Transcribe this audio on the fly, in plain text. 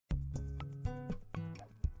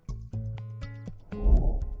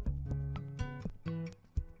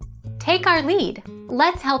Take our lead.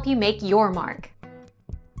 Let's help you make your mark.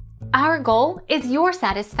 Our goal is your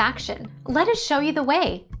satisfaction. Let us show you the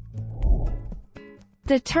way.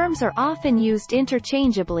 The terms are often used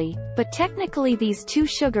interchangeably, but technically these two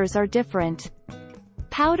sugars are different.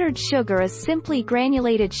 Powdered sugar is simply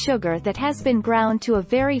granulated sugar that has been ground to a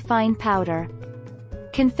very fine powder.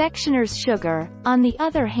 Confectioner's sugar, on the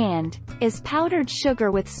other hand, is powdered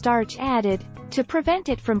sugar with starch added, to prevent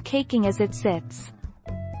it from caking as it sits.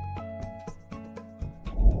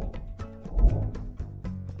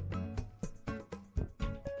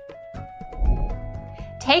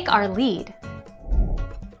 Take our lead.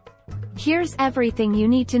 Here's everything you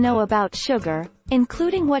need to know about sugar,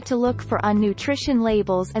 including what to look for on nutrition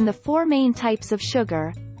labels and the 4 main types of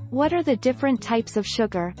sugar. What are the different types of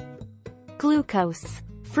sugar? Glucose.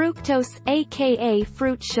 Fructose, aka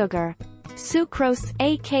fruit sugar. Sucrose,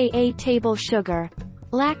 aka table sugar.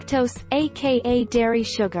 Lactose, aka dairy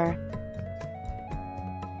sugar.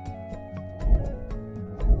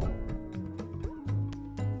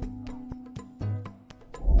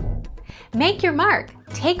 Make your mark.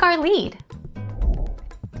 Take our lead.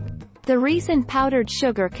 The reason powdered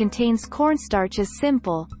sugar contains cornstarch is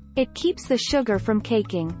simple: it keeps the sugar from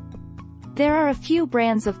caking. There are a few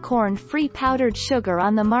brands of corn-free powdered sugar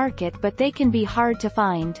on the market, but they can be hard to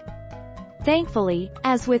find. Thankfully,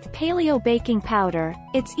 as with paleo baking powder,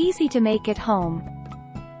 it's easy to make at home.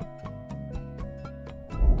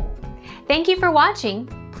 Thank you for watching.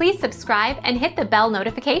 Please subscribe and hit the bell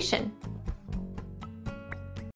notification.